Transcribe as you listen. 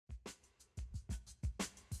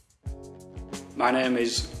My name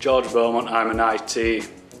is George Beaumont. I'm an IT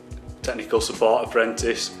technical support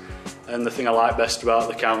apprentice, and the thing I like best about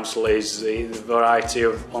the council is the variety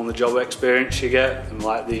of on-the-job experience you get, and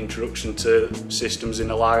like the introduction to systems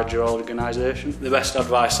in a larger organisation. The best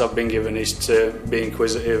advice I've been given is to be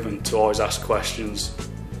inquisitive and to always ask questions,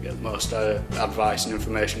 get the most advice and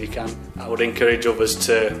information you can. I would encourage others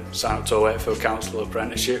to sign up to a Wakefield Council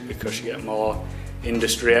apprenticeship because you get more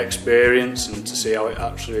industry experience and to see how it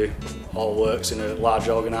actually all works in a large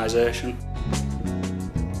organisation.